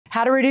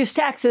How to reduce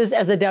taxes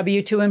as a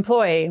W-2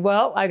 employee.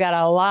 Well, I got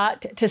a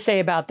lot to say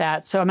about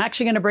that. So I'm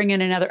actually going to bring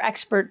in another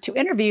expert to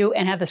interview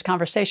and have this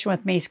conversation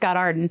with me, Scott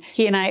Arden.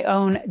 He and I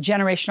own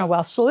Generational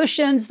Wealth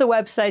Solutions. The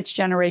website's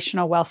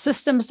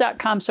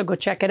generationalwealthsystems.com. So go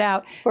check it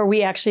out, where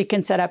we actually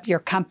can set up your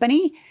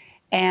company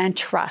and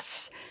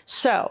trusts.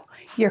 So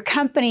your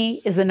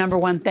company is the number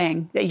one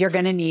thing that you're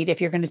going to need if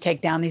you're going to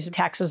take down these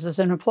taxes as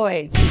an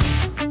employee.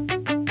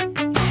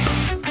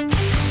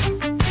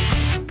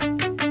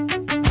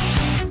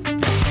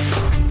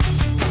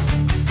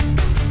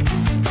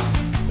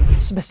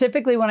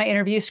 Specifically, when I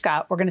interview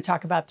Scott, we're going to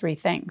talk about three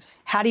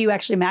things. How do you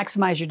actually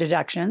maximize your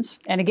deductions?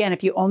 And again,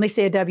 if you only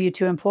say a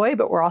W-2 employee,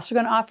 but we're also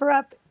going to offer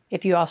up,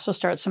 if you also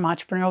start some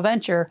entrepreneurial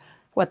venture,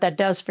 what that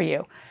does for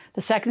you.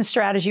 The second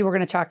strategy we're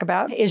going to talk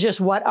about is just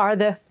what are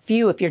the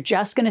few, if you're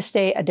just going to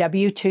stay a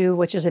W-2,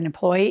 which is an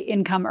employee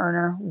income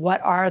earner,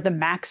 what are the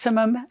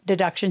maximum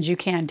deductions you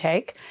can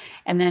take?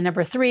 And then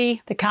number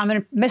three, the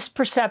common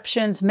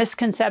misperceptions,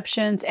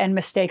 misconceptions, and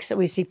mistakes that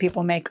we see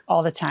people make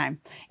all the time.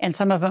 And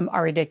some of them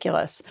are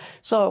ridiculous.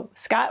 So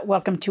Scott,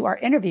 welcome to our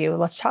interview.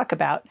 Let's talk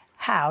about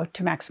how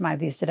to maximize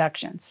these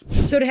deductions.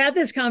 So to have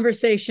this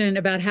conversation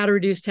about how to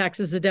reduce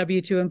taxes as a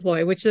W-2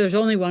 employee, which there's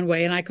only one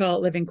way, and I call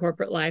it living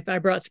corporate life, I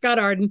brought Scott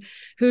Arden,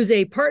 who's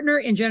a partner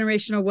in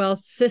Generational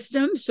Wealth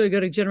Systems. So you go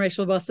to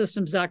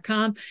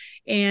generationalwealthsystems.com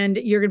and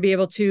you're going to be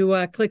able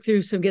to click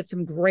through get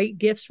some great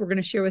gifts we're going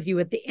to share with you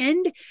at the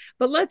end.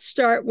 But let's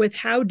start with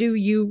how do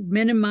you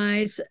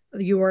minimize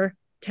your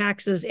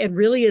taxes? And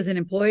really as an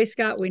employee,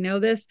 Scott, we know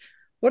this.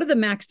 What are the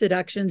max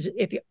deductions?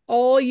 If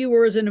all you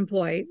were as an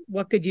employee,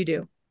 what could you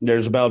do?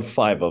 There's about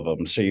 5 of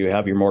them. So you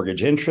have your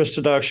mortgage interest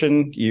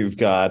deduction. You've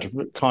got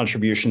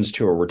contributions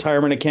to a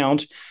retirement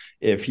account.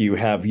 If you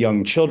have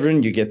young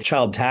children, you get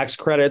child tax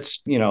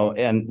credits,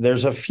 and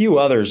there's a few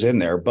others in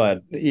there.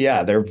 But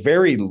yeah, they're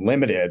very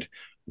limited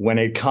when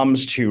it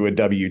comes to a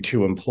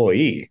W-2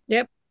 employee.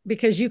 Yep.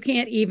 Because you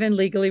can't even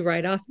legally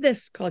write off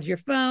this called your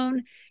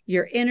phone,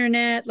 your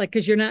internet,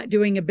 because you're not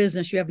doing a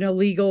business. You have no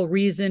legal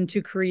reason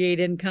to create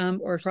income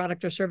or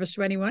product or service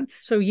to anyone.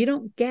 So you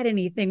don't get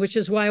anything, which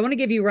is why I want to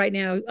give you right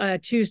now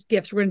 2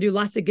 gifts. We're going to do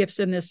lots of gifts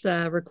in this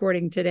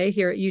recording today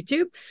here at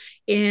YouTube.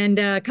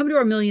 And come to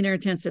our Millionaire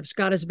Intensive.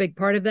 Scott is a big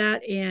part of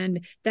that.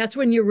 And that's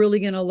when you're really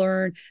going to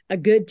learn a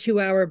good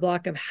 2-hour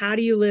block of how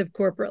do you live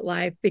corporate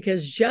life,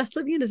 because just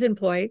living as an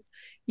employee,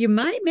 you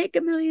might make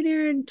a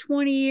millionaire in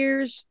 20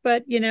 years,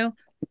 but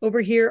over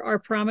here, our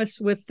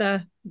promise with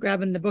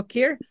grabbing the book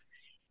here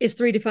is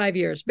 3 to 5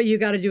 years, but you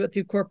got to do it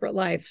through corporate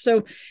life.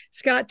 So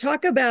Scott,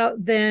 talk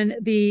about then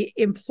the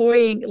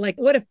employing,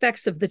 what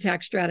effects of the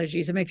tax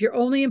strategies. I mean, if you're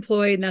only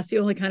employed and that's the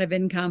only kind of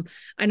income,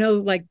 I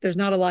know there's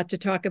not a lot to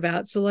talk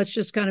about. So let's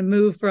just kind of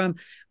move from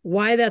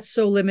why that's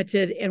so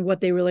limited and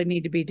what they really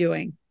need to be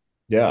doing.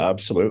 Yeah,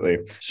 absolutely.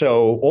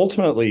 So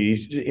ultimately,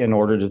 in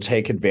order to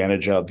take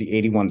advantage of the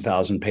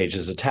 81,000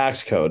 pages of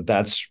tax code,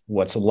 that's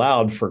what's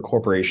allowed for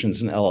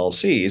corporations and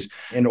LLCs.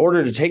 In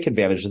order to take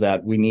advantage of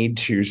that, we need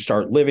to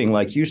start living,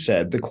 like you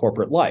said, the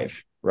corporate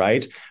life,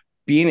 right?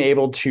 Being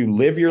able to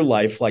live your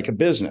life like a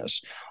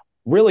business.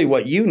 Really,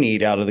 what you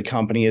need out of the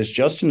company is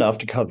just enough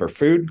to cover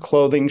food,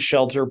 clothing,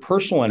 shelter,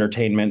 personal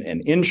entertainment,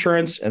 and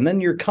insurance. And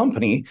then your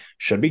company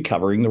should be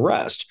covering the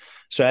rest.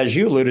 So as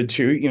you alluded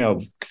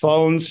to,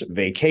 phones,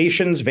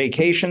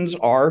 vacations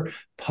are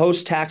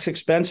post-tax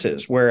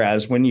expenses.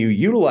 Whereas when you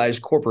utilize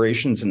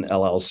corporations and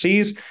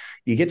LLCs,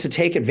 you get to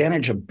take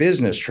advantage of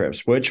business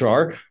trips, which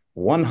are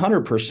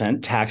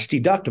 100% tax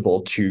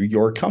deductible to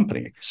your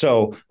company.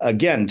 So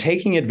again,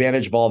 taking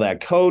advantage of all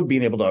that code,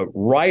 being able to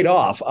write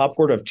off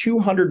upward of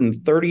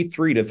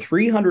 233 to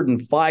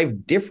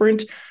 305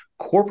 different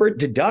corporate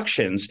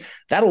deductions,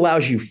 that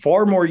allows you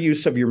far more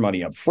use of your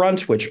money up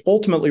front, which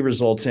ultimately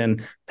results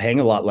in paying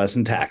a lot less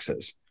in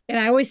taxes. And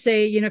I always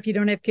say, if you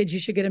don't have kids, you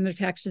should get them their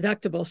tax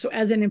deductible. So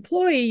as an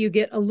employee, you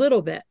get a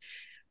little bit.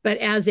 But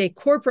as a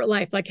corporate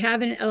life, like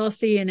having an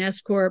LLC, an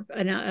S Corp,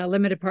 a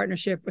limited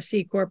partnership, a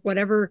C Corp,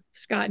 whatever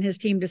Scott and his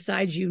team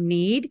decides you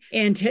need.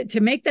 And to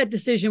make that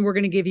decision, we're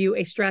going to give you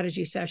a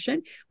strategy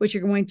session, which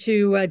you're going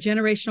to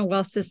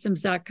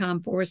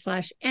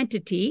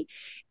generationalwealthsystems.com/entity.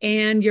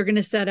 And you're going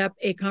to set up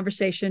a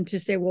conversation to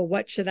say, well,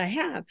 what should I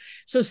have?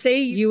 So say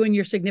you and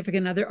your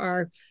significant other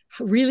are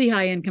really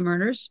high income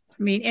earners.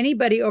 I mean,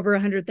 anybody over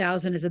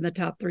 100,000 is in the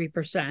top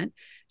 3%.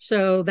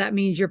 So that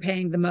means you're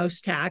paying the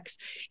most tax.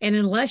 And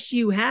unless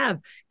you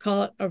have,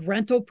 call it a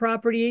rental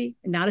property,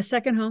 not a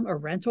second home, a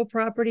rental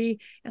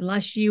property,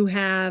 unless you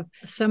have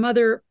some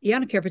other, I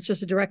don't care if it's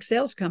just a direct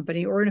sales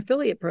company or an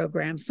affiliate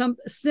program, some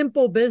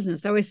simple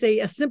business. I always say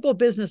a simple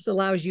business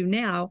allows you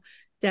now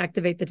to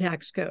activate the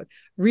tax code,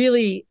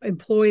 really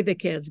employ the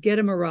kids, get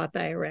them a Roth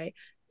IRA,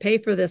 pay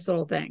for this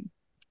little thing,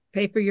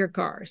 pay for your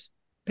cars,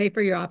 pay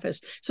for your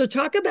office. So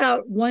talk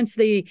about once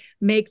they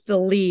make the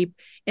leap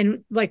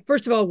and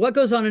first of all, what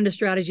goes on in a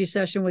strategy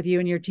session with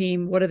you and your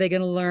team? What are they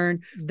going to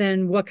learn?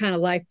 Then what kind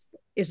of life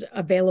is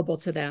available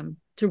to them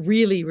to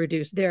really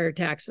reduce their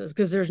taxes,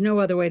 because there's no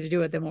other way to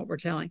do it than what we're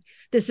telling.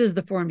 This is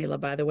the formula,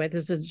 by the way.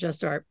 This is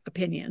just our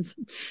opinions.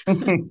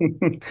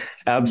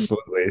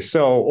 Absolutely.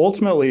 So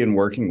ultimately, in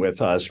working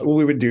with us,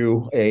 we would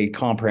do a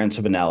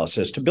comprehensive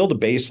analysis to build a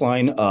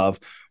baseline of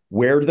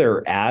where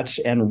they're at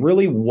and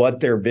really what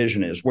their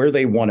vision is, where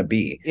they want to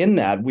be. In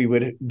that, we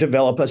would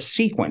develop a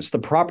sequence, the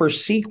proper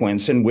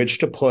sequence in which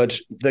to put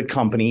the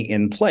company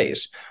in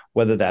place,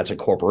 whether that's a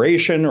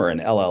corporation or an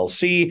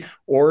LLC,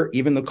 or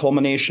even the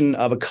culmination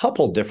of a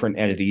couple different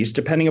entities,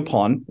 depending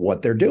upon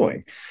what they're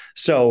doing.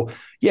 So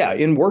yeah,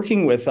 in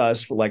working with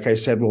us, like I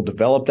said, we'll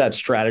develop that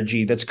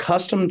strategy that's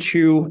custom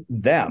to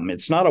them.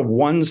 It's not a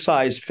one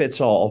size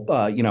fits all,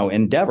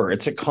 endeavor.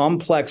 It's a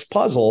complex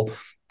puzzle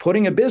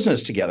putting a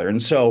business together.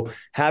 And so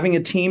having a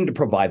team to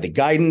provide the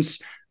guidance,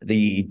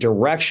 the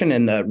direction,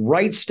 and the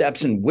right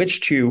steps in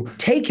which to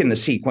take in the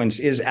sequence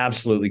is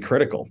absolutely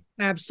critical.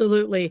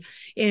 Absolutely.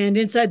 And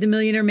inside the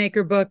Millionaire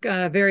Maker book,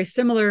 very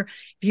similar.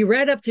 If you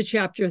read up to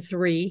chapter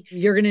 3,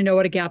 you're going to know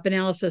what a gap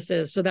analysis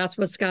is. So that's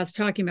what Scott's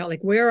talking about.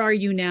 Like, where are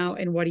you now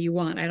and what do you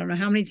want? I don't know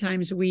how many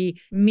times we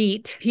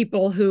meet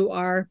people who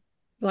are,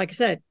 like I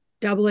said,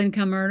 double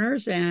income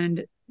earners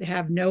and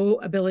have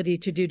no ability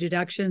to do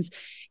deductions.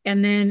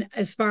 And then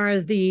as far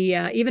as the,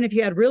 even if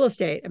you had real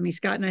estate, I mean,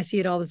 Scott and I see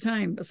it all the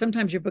time, but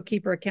sometimes your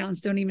bookkeeper accountants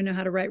don't even know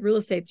how to write real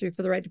estate through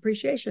for the right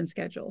depreciation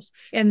schedules.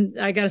 And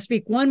I got to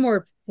speak one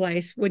more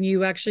place. When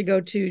you actually go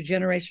to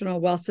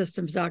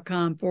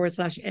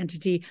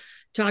generationalwealthsystems.com/entity,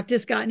 talk to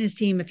Scott and his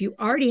team. If you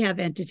already have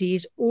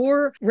entities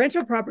or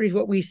rental properties,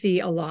 what we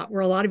see a lot,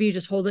 where a lot of you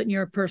just hold it in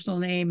your personal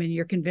name and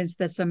you're convinced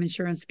that some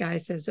insurance guy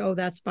says, oh,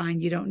 that's fine,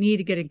 you don't need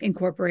to get it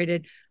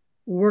incorporated.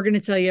 We're going to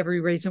tell you every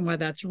reason why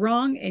that's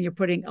wrong, and you're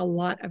putting a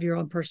lot of your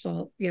own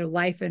personal,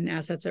 life and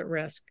assets at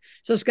risk.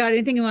 So, Scott,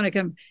 anything you want to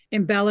come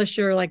embellish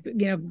or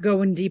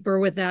going deeper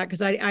with that?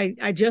 Because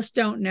I just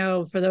don't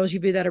know. For those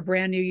of you that are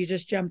brand new, you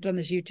just jumped on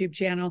this YouTube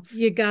channel.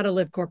 You got to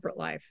live corporate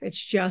life.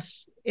 It's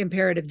just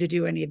imperative to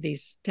do any of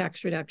these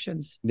tax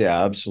reductions.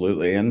 Yeah,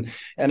 absolutely. And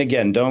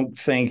again, don't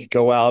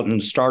go out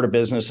and start a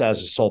business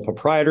as a sole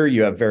proprietor.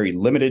 You have very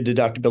limited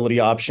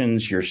deductibility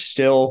options. You're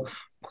still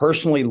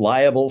personally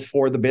liable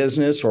for the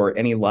business or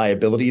any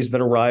liabilities that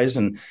arise.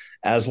 And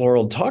as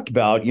Loral talked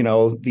about,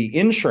 the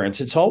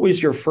insurance, it's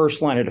always your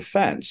first line of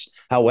defense.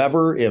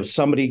 However, if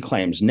somebody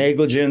claims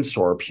negligence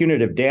or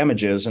punitive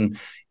damages, and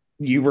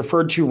you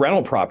referred to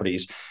rental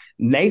properties,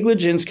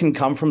 negligence can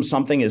come from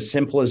something as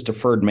simple as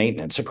deferred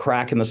maintenance, a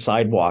crack in the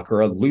sidewalk or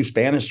a loose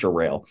banister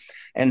rail.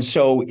 And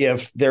so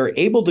if they're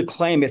able to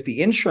claim, if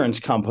the insurance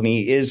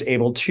company is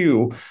able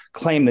to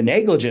claim the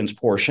negligence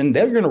portion,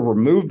 they're going to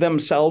remove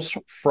themselves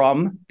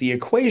from the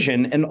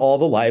equation and all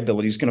the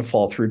liability is going to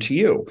fall through to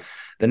you.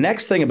 The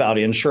next thing about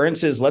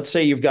insurance is, let's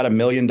say you've got $1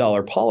 million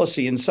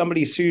policy and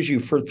somebody sues you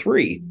for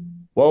 3.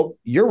 Well,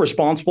 you're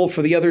responsible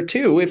for the other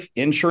 2 if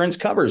insurance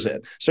covers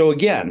it. So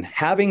again,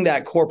 having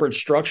that corporate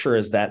structure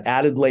as that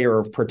added layer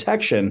of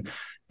protection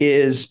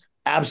is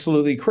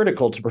absolutely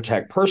critical to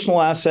protect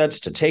personal assets,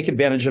 to take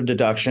advantage of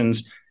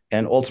deductions,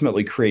 and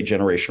ultimately create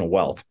generational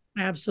wealth.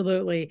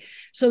 Absolutely.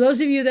 So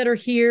those of you that are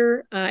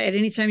here, at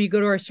any time you go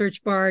to our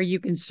search bar, you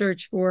can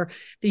search for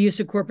the use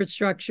of corporate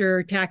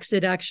structure, tax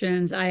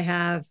deductions. I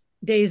have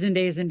days and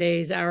days and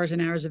days, hours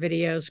and hours of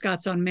videos.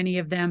 Scott's on many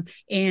of them.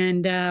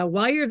 And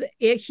while you're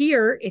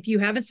here, if you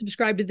haven't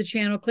subscribed to the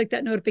channel, click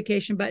that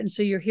notification button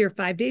so you're here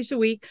 5 days a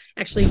week.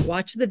 Actually,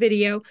 watch the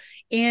video.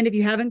 And if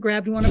you haven't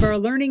grabbed one of our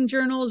learning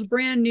journals,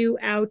 brand new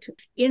out,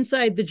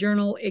 inside the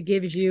journal, it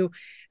gives you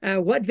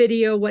what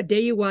video, what day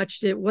you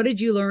watched it, what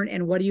did you learn,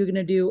 and what are you going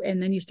to do? And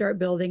then you start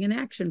building an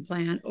action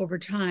plan over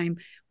time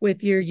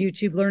with your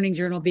YouTube learning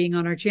journal being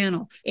on our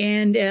channel.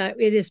 And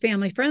it is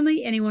family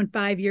friendly. Anyone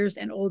 5 years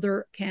and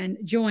older can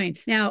join.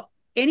 Now,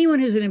 anyone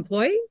who's an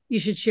employee, you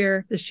should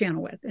share this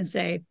channel with and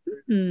say,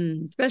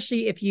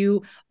 especially if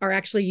you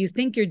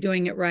think you're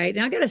doing it right.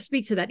 And I got to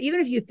speak to that. Even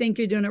if you think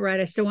you're doing it right,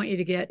 I still want you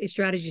to get a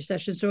strategy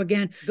session. So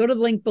again, go to the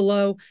link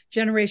below,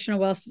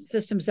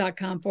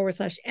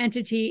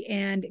 generationalwealthsystems.com/entity,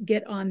 and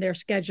get on their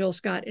schedule,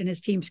 Scott and his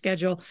team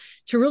schedule,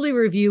 to really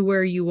review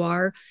where you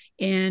are.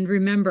 And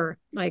remember,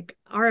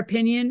 our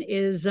opinion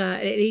is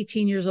at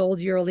 18 years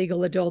old, you're a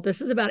legal adult. This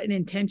is about an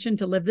intention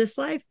to live this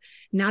life,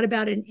 not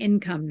about an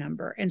income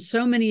number. And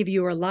so many of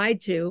you are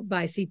lied to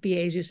by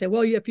CPAs who say,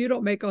 well, if you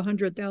don't make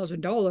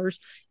 $100,000,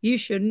 you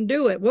shouldn't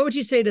do it. What would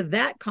you say to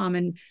that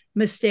common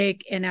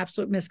mistake and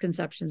absolute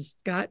misconceptions,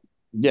 Scott?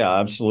 Yeah,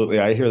 absolutely.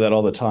 I hear that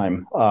all the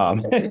time.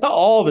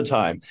 All the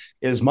time.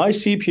 Is my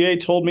CPA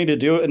told me to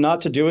do it and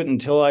not to do it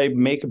until I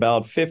make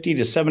about $50,000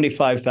 to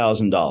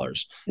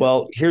 $75,000.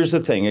 Well, here's the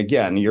thing.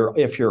 Again,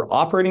 if you're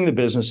operating the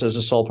business as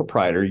a sole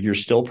proprietor, you're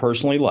still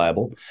personally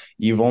liable.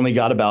 You've only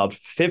got about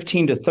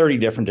 15 to 30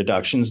 different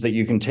deductions that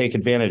you can take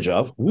advantage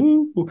of.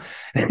 Woo.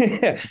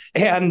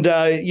 And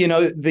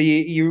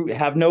you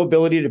have no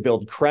ability to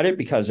build credit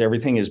because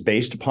everything is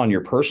based upon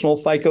your personal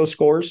FICO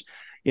scores.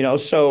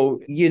 So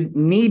you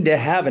need to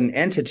have an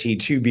entity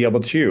to be able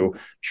to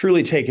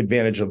truly take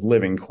advantage of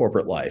living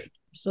corporate life.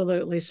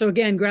 Absolutely. So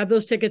again, grab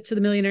those tickets to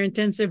the Millionaire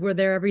Intensive. We're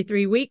there every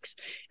 3 weeks.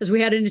 As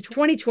we head into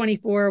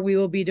 2024, we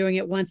will be doing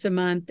it once a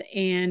month,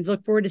 and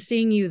look forward to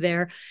seeing you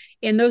there.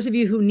 And those of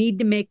you who need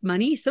to make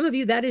money, some of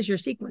you, that is your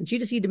sequence. You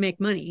just need to make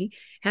money.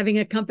 Having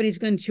a company is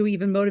going to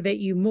even motivate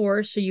you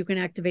more so you can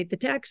activate the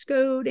tax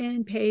code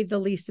and pay the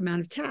least amount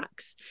of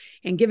tax.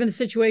 And given the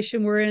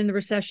situation we're in, the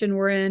recession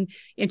we're in,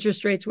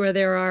 interest rates where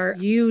there are,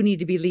 you need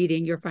to be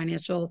leading your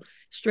financial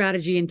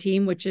strategy and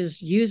team, which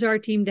is use our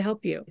team to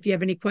help you. If you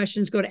have any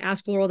questions, go to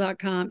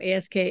askloral.com,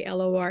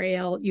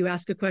 ASKLORAL. You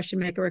ask a question,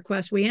 make a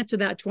request. We answer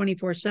that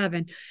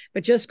 24/7.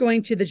 But just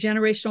going to the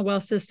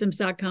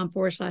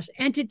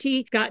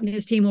generationalwealthsystems.com/entity, Scott and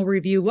his team will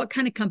review what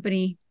kind of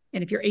company.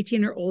 And if you're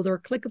 18 or older,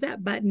 click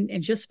that button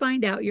and just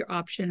find out your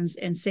options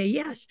and say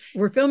yes.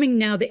 We're filming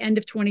now the end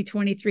of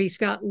 2023.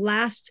 Scott,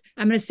 last,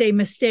 I'm going to say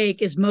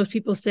mistake is most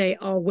people say,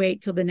 I'll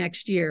wait till the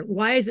next year.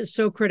 Why is it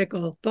so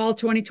critical? Fall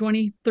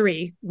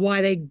 2023,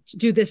 why they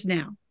do this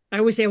now? I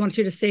always say I want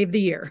you to save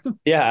the year.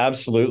 Yeah,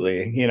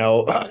 absolutely.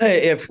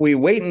 If we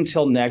wait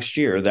until next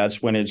year,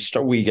 that's when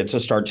we get to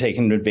start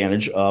taking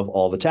advantage of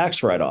all the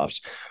tax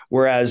write-offs.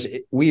 Whereas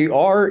we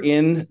are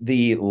in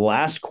the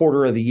last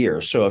quarter of the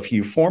year. So if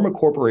you form a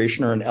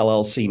corporation or an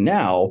LLC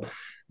now,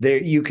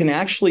 you can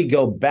actually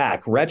go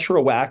back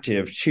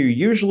retroactive to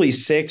usually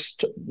six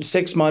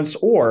months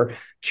or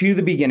to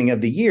the beginning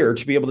of the year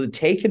to be able to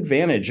take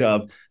advantage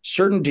of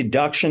certain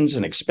deductions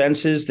and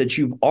expenses that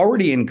you've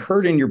already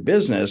incurred in your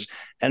business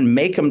and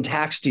make them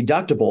tax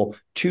deductible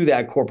to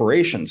that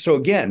corporation. So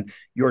again,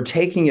 you're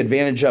taking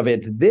advantage of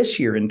it this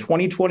year in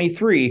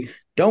 2023.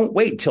 Don't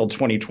wait till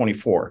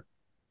 2024.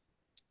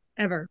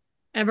 Ever.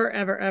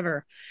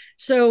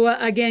 So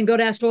again, go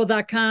to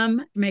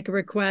askloral.com, make a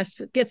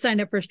request, get signed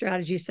up for a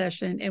strategy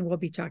session, and we'll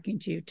be talking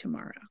to you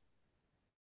tomorrow.